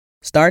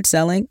Start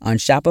selling on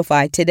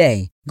Shopify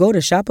today. Go to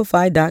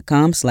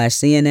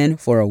shopify.com/CNN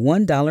for a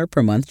 $1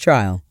 per month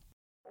trial.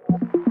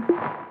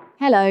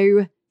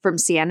 Hello. From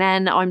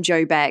CNN, I'm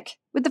Joe Beck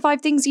with the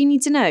 5 things you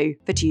need to know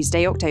for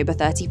Tuesday, October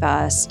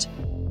 31st.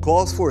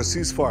 Calls for a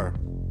ceasefire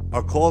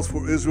are calls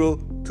for Israel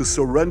to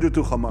surrender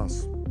to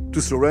Hamas, to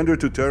surrender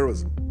to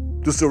terrorism,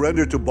 to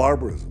surrender to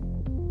barbarism.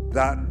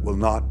 That will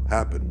not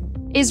happen.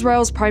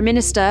 Israel's Prime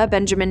Minister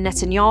Benjamin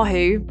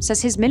Netanyahu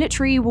says his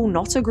military will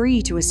not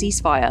agree to a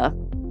ceasefire.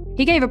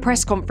 He gave a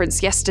press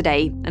conference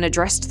yesterday and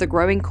addressed the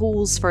growing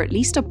calls for at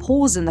least a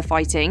pause in the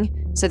fighting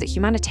so that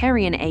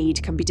humanitarian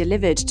aid can be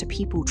delivered to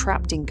people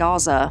trapped in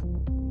Gaza.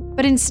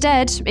 But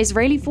instead,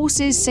 Israeli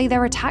forces say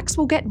their attacks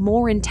will get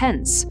more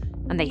intense,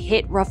 and they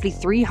hit roughly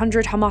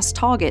 300 Hamas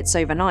targets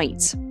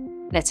overnight.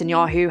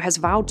 Netanyahu has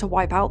vowed to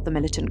wipe out the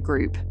militant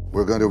group.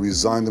 We're going to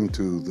resign them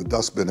to the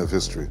dustbin of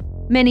history.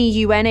 Many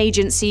UN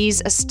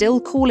agencies are still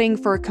calling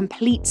for a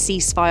complete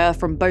ceasefire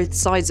from both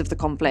sides of the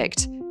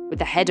conflict, with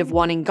the head of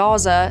one in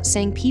Gaza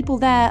saying people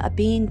there are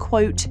being,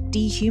 quote,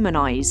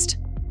 dehumanized.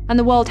 And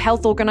the World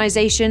Health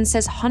Organization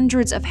says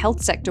hundreds of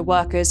health sector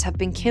workers have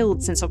been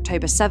killed since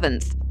October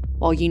 7th,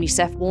 while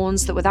UNICEF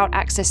warns that without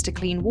access to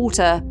clean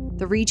water,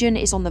 the region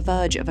is on the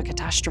verge of a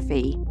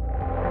catastrophe.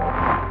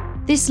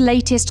 This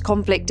latest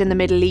conflict in the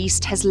Middle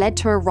East has led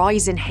to a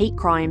rise in hate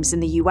crimes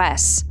in the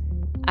US.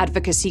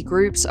 Advocacy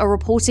groups are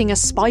reporting a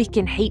spike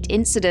in hate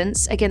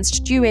incidents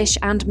against Jewish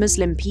and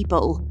Muslim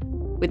people,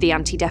 with the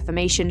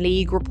Anti-Defamation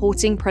League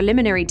reporting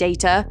preliminary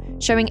data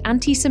showing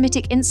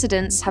anti-Semitic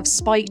incidents have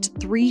spiked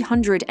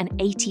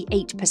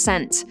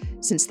 388%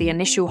 since the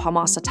initial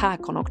Hamas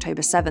attack on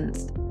October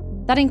 7th.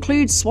 That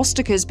includes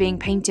swastikas being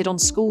painted on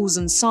schools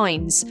and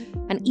signs,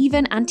 and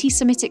even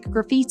anti-Semitic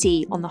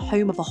graffiti on the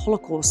home of a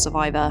Holocaust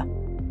survivor.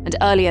 And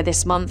earlier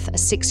this month, a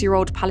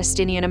 6-year-old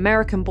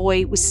Palestinian-American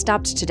boy was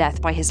stabbed to death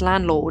by his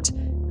landlord,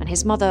 and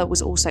his mother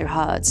was also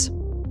hurt.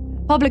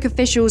 Public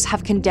officials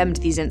have condemned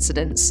these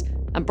incidents,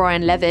 and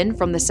Brian Levin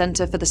from the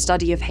Center for the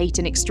Study of Hate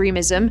and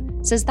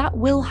Extremism says that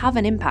will have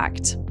an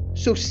impact.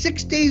 So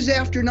 6 days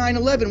after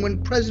 9/11, when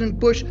President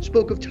Bush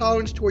spoke of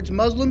tolerance towards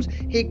Muslims,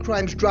 hate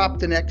crimes dropped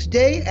the next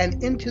day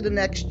and into the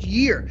next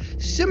year.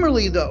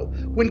 Similarly, though,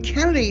 when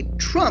candidate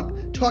Trump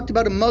talked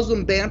about a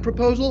Muslim ban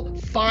proposal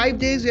 5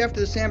 days after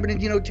the San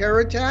Bernardino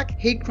terror attack,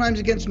 hate crimes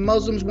against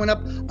Muslims went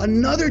up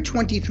another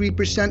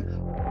 23%.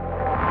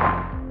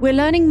 We're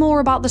learning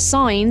more about the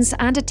signs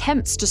and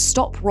attempts to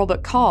stop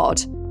Robert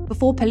Card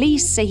before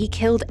police say he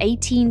killed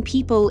 18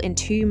 people in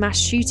 2 mass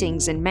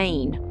shootings in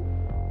Maine.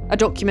 A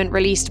document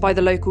released by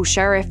the local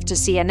sheriff to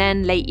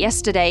CNN late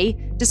yesterday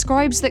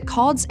describes that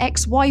Card's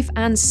ex-wife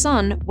and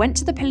son went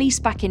to the police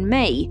back in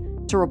May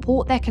to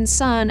report their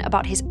concern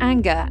about his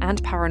anger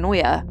and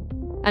paranoia.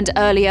 And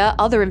earlier,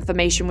 other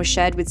information was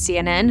shared with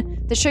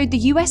CNN that showed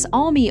the US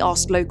Army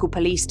asked local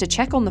police to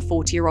check on the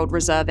 40-year-old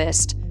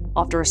reservist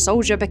after a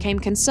soldier became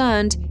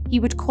concerned he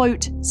would,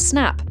 quote,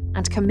 snap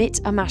and commit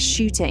a mass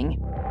shooting.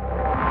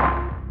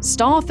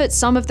 Staff at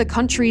some of the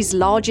country's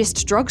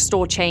largest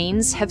drugstore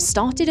chains have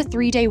started a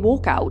 3-day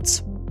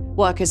walkout.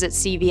 Workers at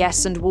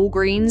CVS and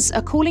Walgreens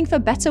are calling for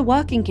better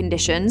working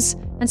conditions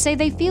and say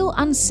they feel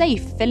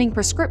unsafe filling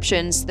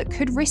prescriptions that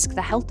could risk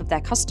the health of their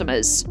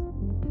customers.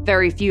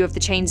 Very few of the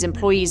chain's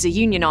employees are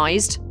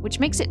unionized, which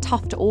makes it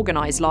tough to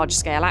organize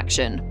large-scale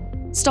action.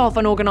 Staff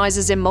and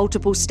organizers in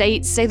multiple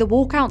states say the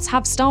walkouts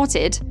have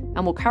started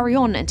and will carry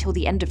on until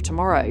the end of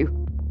tomorrow.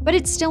 But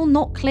it's still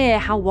not clear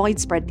how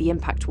widespread the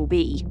impact will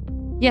be.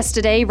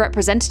 Yesterday,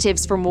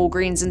 representatives from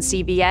Walgreens and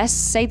CVS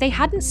say they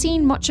hadn't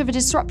seen much of a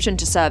disruption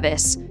to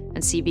service,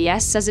 and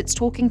CVS says it's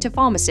talking to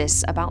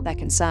pharmacists about their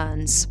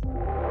concerns.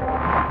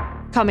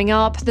 Coming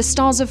up, the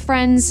stars of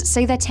Friends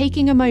say they're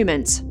taking a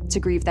moment to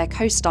grieve their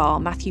co-star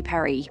Matthew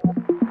Perry.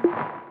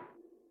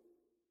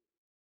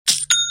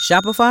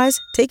 Shopify's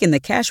taking the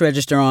cash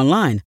register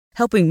online,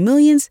 helping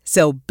millions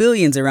sell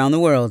billions around the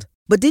world.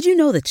 But did you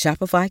know that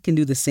Shopify can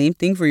do the same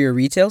thing for your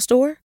retail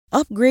store?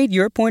 Upgrade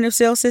your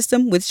point-of-sale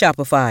system with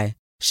Shopify.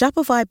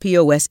 Shopify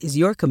POS is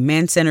your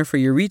command center for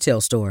your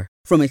retail store.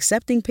 From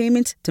accepting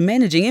payments to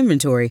managing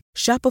inventory,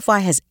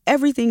 Shopify has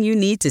everything you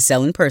need to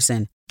sell in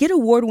person. Get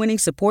award-winning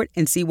support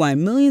and see why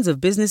millions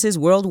of businesses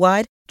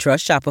worldwide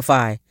trust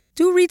Shopify.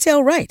 Do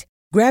retail right.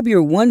 Grab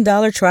your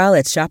 $1 trial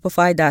at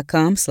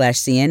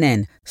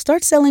shopify.com/CNN.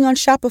 Start selling on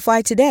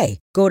Shopify today.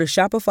 Go to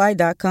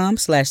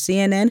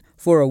shopify.com/CNN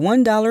for a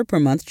 $1 per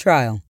month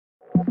trial.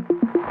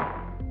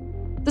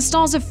 The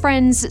stars of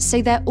Friends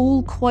say they're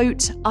all,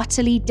 quote,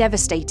 utterly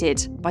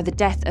devastated by the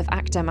death of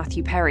actor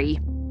Matthew Perry.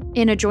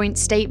 In a joint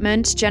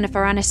statement,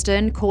 Jennifer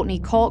Aniston, Courtney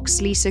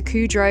Cox, Lisa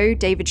Kudrow,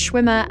 David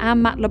Schwimmer,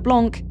 and Matt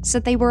LeBlanc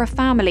said they were a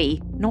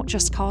family, not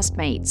just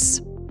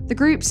castmates. The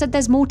group said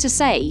there's more to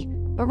say,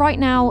 but right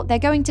now they're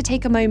going to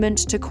take a moment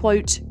to,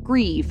 quote,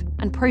 grieve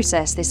and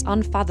process this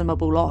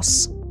unfathomable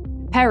loss.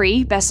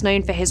 Perry, best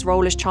known for his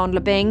role as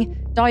Chandler Bing,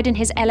 died in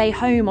his LA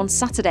home on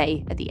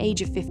Saturday at the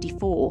age of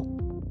 54.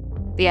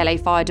 The LA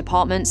Fire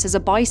Department says a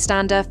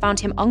bystander found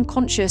him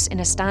unconscious in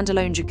a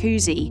standalone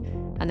jacuzzi,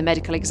 and the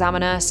medical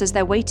examiner says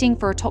they're waiting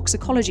for a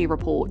toxicology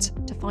report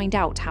to find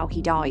out how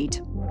he died.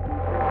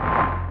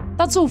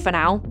 That's all for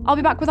now. I'll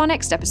be back with our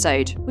next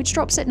episode, which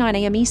drops at 9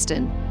 a.m.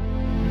 Eastern.